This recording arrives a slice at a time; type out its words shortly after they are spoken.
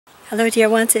Hello dear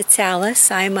ones, it's Alice.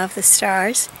 I am of the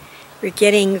stars. We're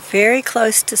getting very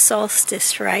close to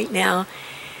solstice right now,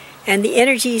 and the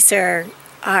energies are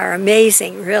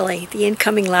amazing, really. The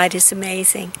incoming light is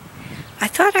amazing. I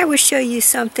thought I would show you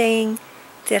something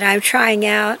that I'm trying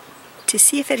out to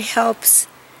see if it helps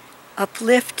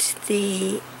uplift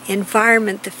the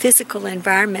environment, the physical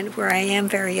environment where I am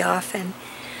very often.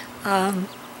 I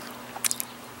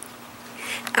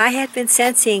had been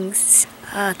sensing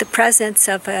the presence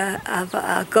of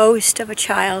a ghost of a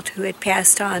child who had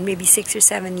passed on, maybe 6 or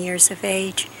 7 years of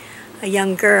age, a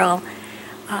young girl.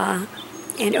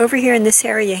 And over here in this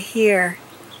area here,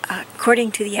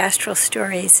 according to the astral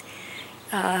stories,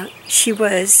 she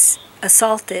was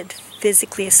assaulted,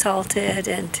 physically assaulted,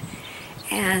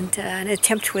 and an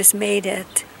attempt was made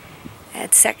at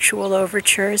sexual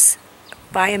overtures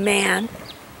by a man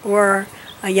or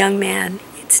a young man,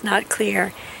 it's not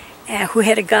clear, who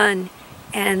had a gun,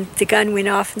 and the gun went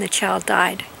off and the child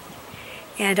died.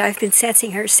 And I've been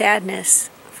sensing her sadness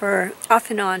for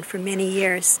off and on for many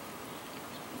years.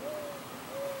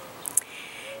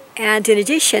 And in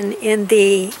addition, in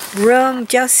the room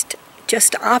just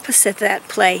opposite that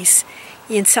place,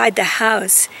 inside the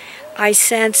house, I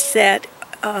sensed that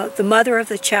the mother of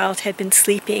the child had been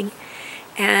sleeping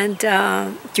and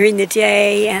during the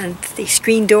day, and the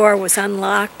screen door was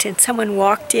unlocked and someone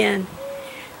walked in.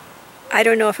 I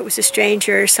don't know if it was a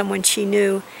stranger or someone she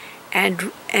knew,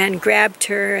 and grabbed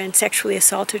her and sexually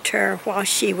assaulted her while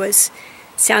she was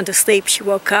sound asleep. She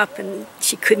woke up and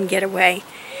she couldn't get away.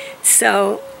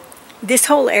 So this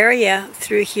whole area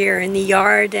through here in the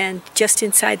yard and just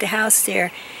inside the house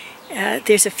there,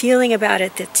 there's a feeling about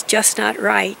it that's just not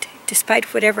right,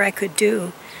 despite whatever I could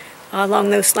do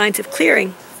along those lines of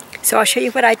clearing. So I'll show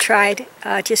you what I tried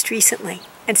just recently,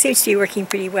 and it seems to be working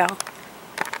pretty well.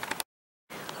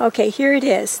 Okay, here it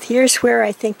is. Here's where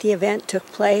I think the event took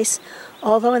place.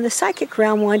 Although in the psychic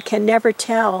realm one can never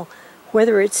tell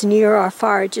whether it's near or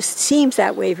far. It just seems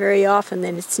that way very often,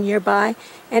 that it's nearby,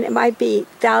 and it might be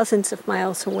thousands of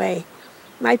miles away.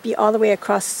 It might be all the way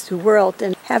across the world,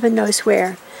 and heaven knows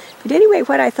where. But anyway,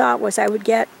 what I thought was I would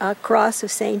get a cross of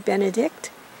Saint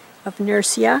Benedict of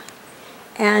Nursia,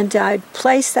 and I'd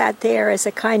place that there as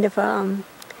a kind of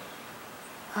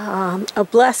a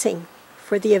blessing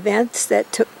for the events that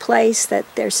took place, that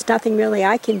there's nothing really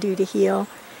I can do to heal,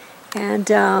 and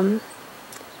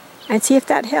see if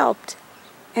that helped.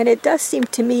 And it does seem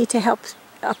to me to help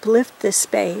uplift this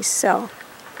space. So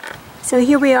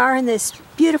here we are in this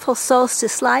beautiful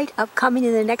solstice light, upcoming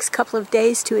in the next couple of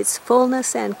days to its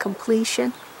fullness and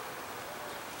completion.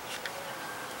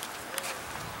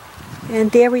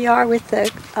 And there we are with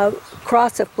the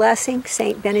cross of blessing,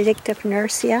 Saint Benedict of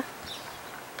Nursia.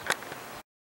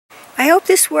 I hope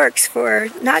this works for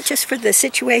not just for the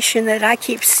situation that I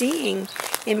keep seeing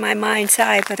in my mind's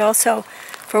eye, but also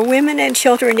for women and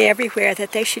children everywhere,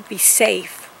 that they should be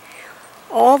safe.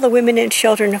 All the women and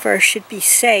children of Earth should be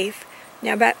safe,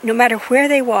 no matter where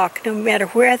they walk, no matter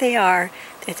where they are,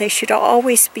 that they should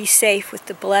always be safe with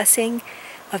the blessing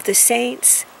of the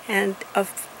saints and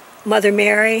of Mother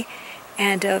Mary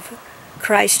and of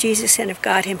Christ Jesus and of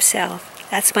God Himself.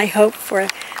 That's my hope for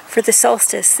the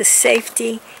solstice, the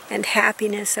safety and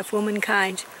happiness of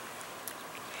womankind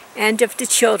and of the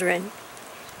children.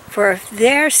 For if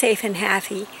they're safe and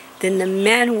happy, then the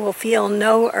men will feel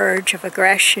no urge of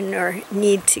aggression or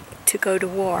need to go to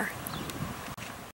war.